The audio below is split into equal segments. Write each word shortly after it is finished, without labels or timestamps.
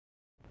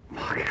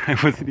Fuck, I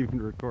wasn't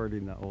even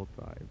recording the whole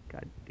time.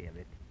 God damn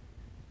it.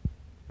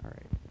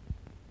 Alright.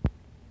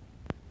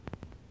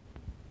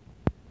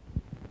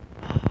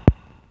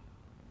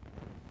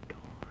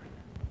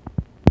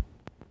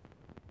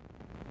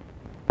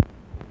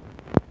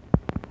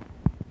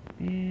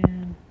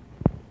 And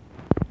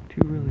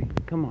two really,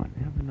 come on,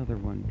 have another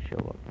one show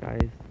up,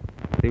 guys.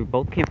 They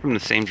both came from the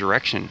same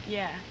direction.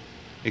 Yeah.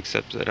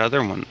 Except that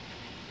other one,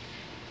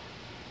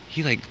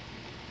 he like,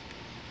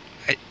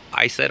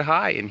 I said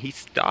hi and he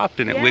stopped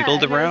and it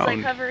wiggled around. It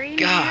was like hovering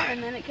here,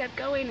 and then it kept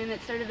going and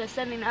it started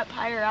ascending up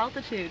higher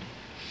altitude.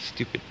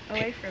 Stupid.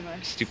 Away from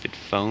us. Stupid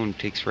phone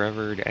takes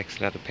forever to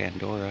exit out of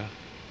Pandora.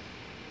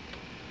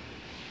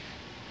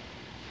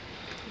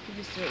 You could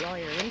just do it while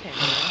you're in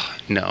Pandora.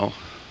 No.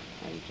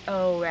 Like,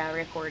 oh yeah,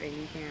 recording,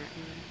 you can't.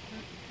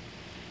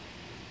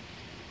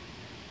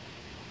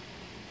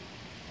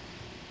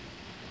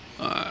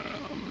 I don't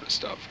know, I'm gonna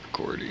stop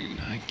recording.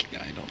 I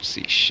don't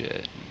see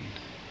shit.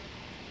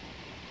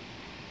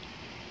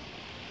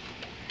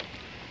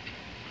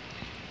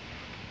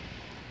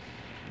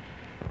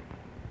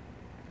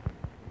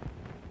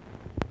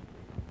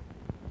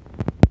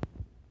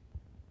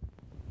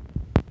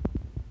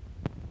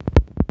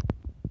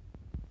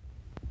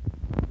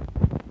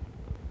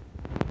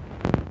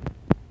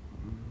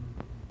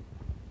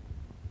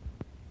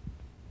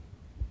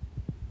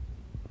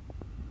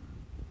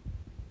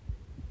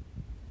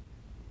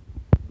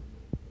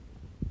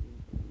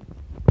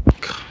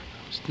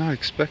 Not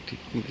expecting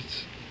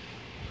this.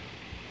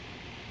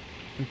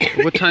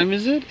 What time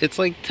is it? It's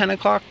like 10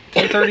 o'clock,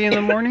 10:30 in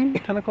the morning?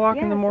 10 o'clock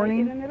in the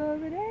morning? Like in the middle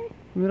of the day?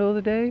 Middle of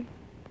the day?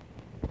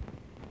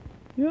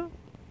 Yeah,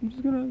 I'm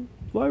just gonna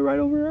fly right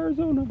over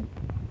Arizona.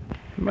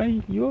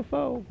 My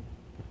U.F.O.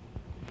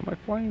 My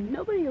flame.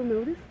 Nobody will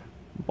notice.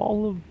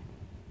 Ball of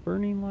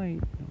burning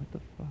light. What the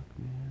fuck,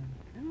 man?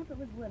 I don't know if it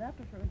was lit up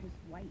or if it was just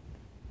white.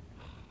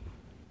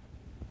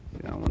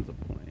 See, that one's a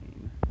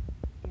plane.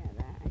 Yeah,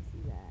 I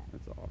see that.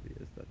 That's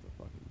obvious. That's a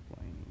fucking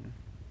plane.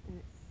 And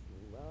it's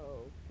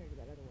slow compared to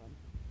that other one.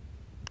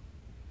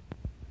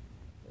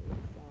 It was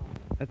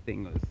soft. That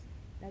thing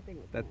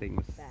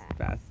was fast.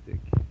 spastic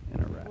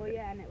and erratic. Well,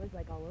 yeah, and it was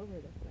like all over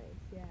the place.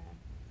 Yeah.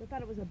 So I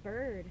thought it was a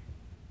bird,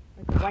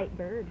 like a white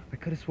bird. I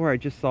could have swore I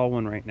just saw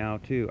one right now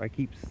too. I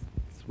keep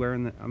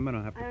swearing that I'm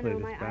gonna have to play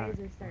this back. My eyes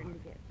are starting to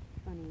get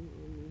funny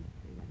on me.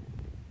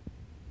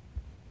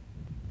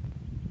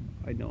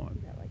 I know.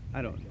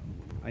 I don't know.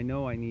 I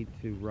know I need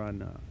to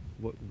run.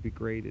 What would be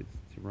great is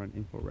to run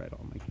infrared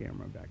on my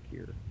camera back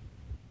here.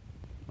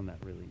 On that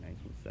really nice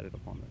one, set it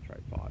up on the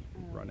tripod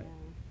and run it.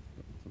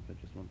 Something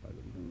just went by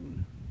the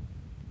moon.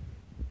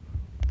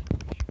 I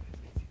wish you guys could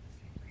see the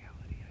same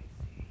reality I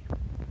see.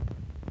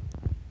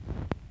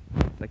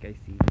 It's like I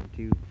see them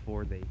too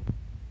before they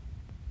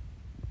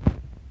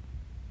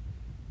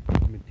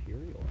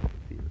material. I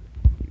see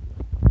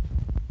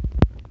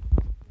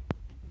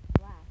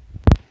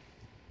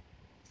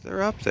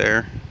they're up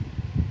there.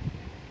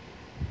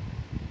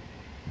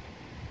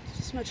 It's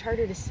just much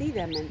harder to see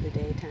them in the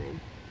daytime.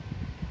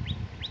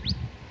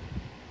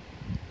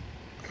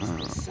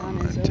 I'm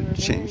going to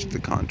change the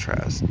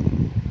contrast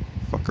and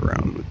fuck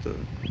around with the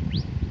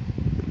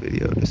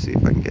video to see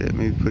if I can get it.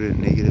 Maybe put it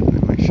in negative and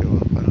it might show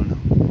up. I don't know.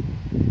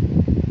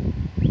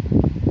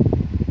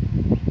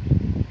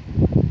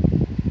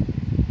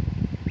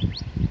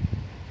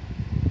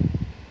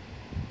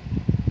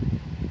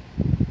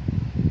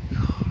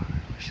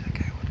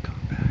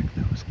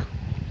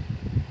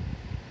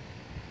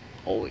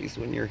 Always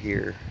when you're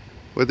here,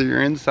 whether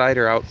you're inside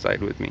or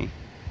outside with me.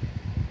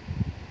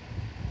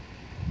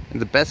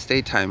 And the best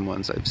daytime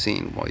ones I've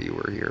seen while you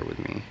were here with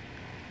me.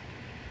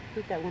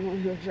 Like that one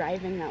when we were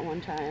driving that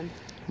one time.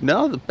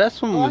 No, the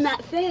best one was... on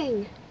that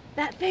thing.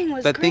 That thing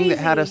was that crazy. thing that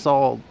had us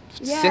all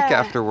sick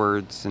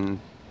afterwards and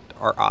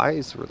our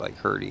eyes were like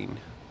hurting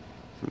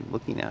from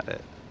looking at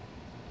it.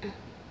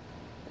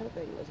 That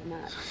thing was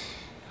nuts.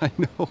 I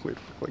know. It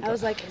looked like I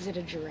was like, is it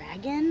a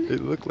dragon?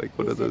 It looked like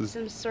one of those.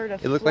 Some sort of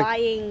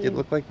flying. It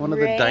looked like one of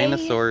the ray?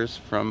 dinosaurs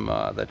from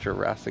that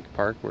Jurassic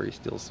Park where he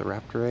steals the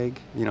raptor egg.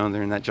 You know,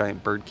 they're in that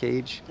giant bird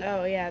cage.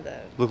 Oh yeah,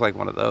 Looked like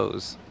one of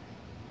those,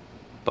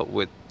 but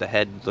with the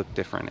head looked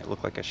different. It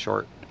looked like a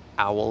short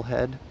owl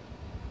head.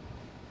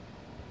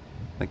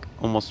 Like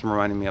almost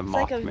reminded me of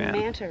Mothman. It's like a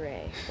manta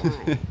ray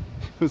flying. It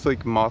was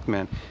like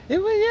Mothman. It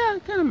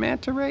was kind of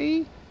manta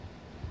ray.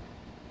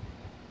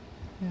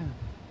 Yeah.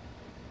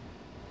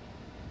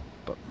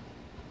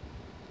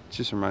 It's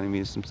just reminding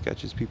me of some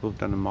sketches people have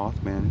done in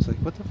Mothman. It's like,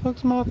 what the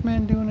fuck's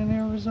Mothman doing in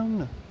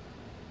Arizona?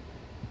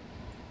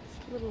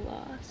 It's a little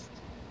lost.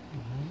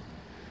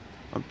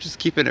 I'm just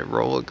keeping it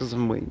rolling because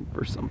I'm waiting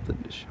for something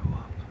to show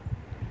up.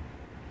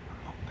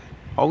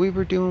 All we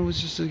were doing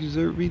was just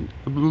observing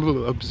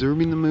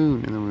the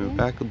moon, and then we went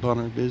back upon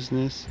our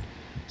business.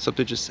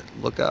 Something just said,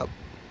 look up.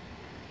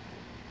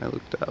 I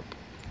looked up.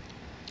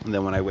 And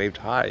then when I waved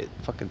hi, it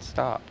fucking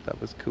stopped. That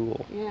was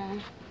cool. Yeah.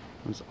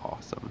 It was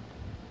awesome.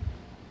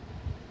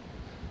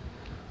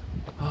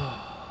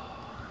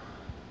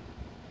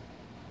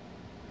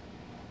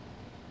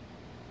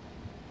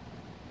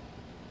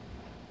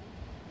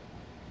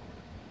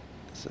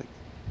 was like,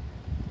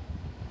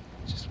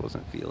 just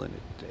wasn't feeling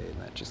it today,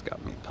 and that just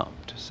got me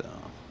pumped. So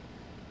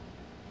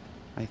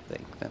I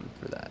thank them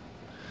for that.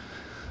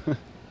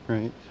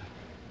 Right?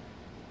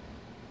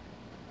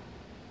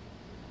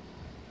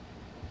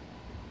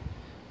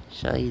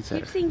 I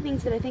keep seeing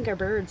things that I think are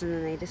birds and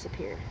then they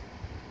disappear.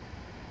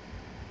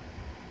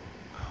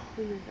 Oh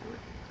my god.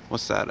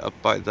 What's that up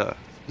by the...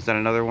 Is that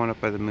another one up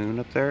by the moon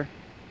up there?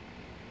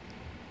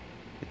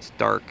 It's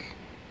dark.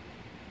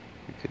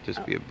 It could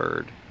just be a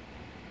bird.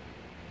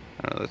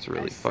 I don't know, that's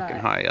really fucking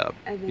high up.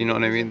 You know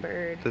what I mean?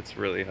 That's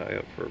really high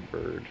up for a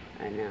bird.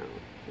 I know,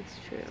 it's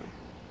true.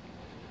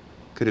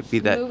 Could it be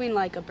that moving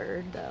like a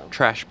bird though?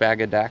 Trash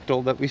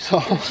bag-a-dactyl that we saw?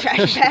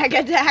 Trash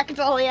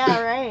bag-a-dactyl,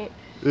 yeah, right.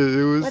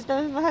 It was. What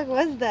the fuck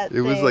was that thing?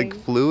 It was like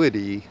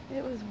fluidy.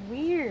 It was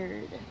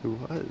weird. It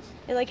was.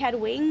 It like had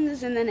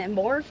wings and then it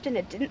morphed and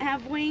it didn't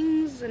have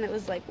wings and it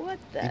was like, what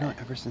the? You know,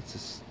 ever since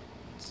this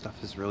stuff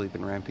has really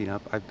been ramping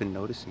up, I've been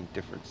noticing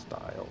different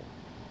style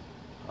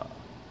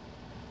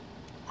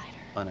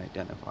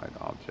unidentified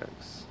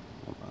objects.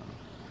 Hold on.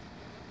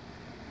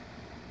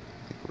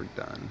 I think we're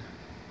done.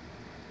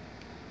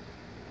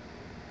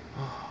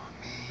 Oh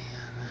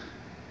man.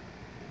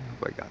 I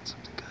hope I got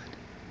something good.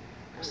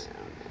 I don't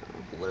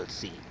know. We'll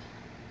see.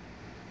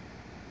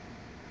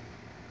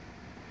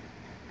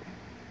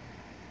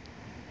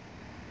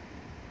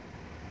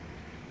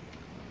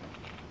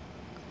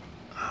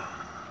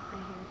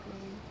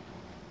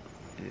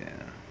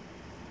 Yeah.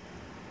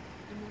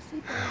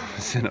 I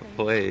was in a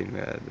plane,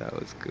 man. That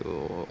was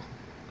cool.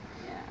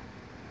 Yeah.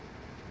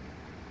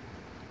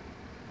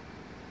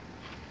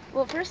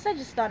 Well, at first I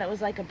just thought it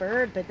was like a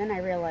bird, but then I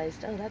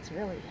realized, oh, that's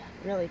really,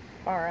 really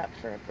far up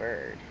for a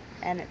bird,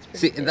 and it's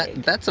pretty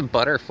big. That's a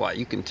butterfly.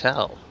 You can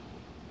tell.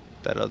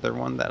 That other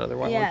one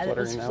yeah,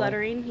 was was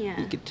fluttering. Yeah.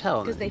 You could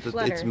tell because they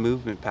flutter. Its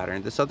movement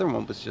pattern. This other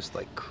one was just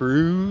like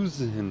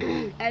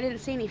cruising. I didn't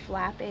see any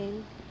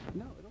flapping.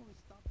 No, it only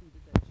stopped and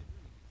did that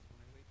jitteriness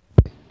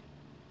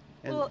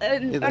when I wake up. Well,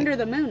 and under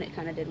the moon it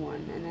kind of did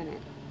one, and then it...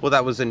 Well,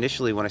 that was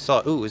initially when I saw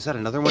it. Ooh, is that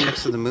another one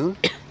next to the moon?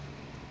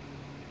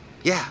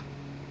 Yeah.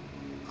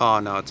 Oh,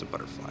 no, it's a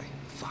butterfly.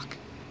 Fuck.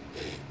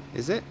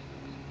 Is it?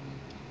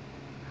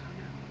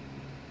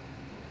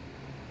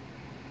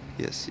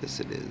 Yes,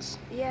 it is.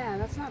 Yeah,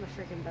 that's not a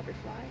freaking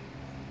butterfly.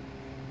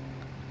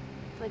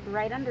 It's like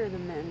right under the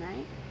moon,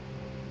 right?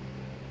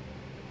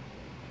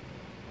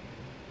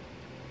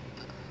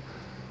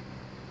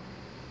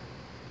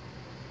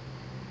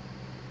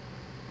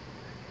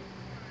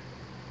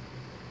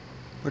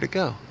 Where'd it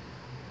go?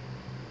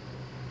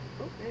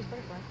 Oh, there's a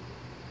butterfly.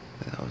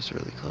 That was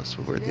really close.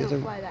 But They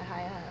don't fly that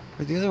high up.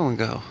 Where'd the other one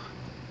go?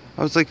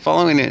 I was like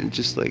following it and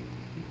just like...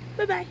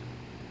 Bye-bye.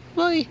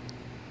 Bye.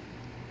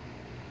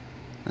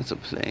 That's a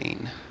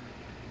plane.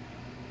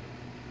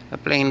 A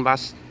plane,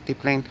 boss. The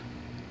plane.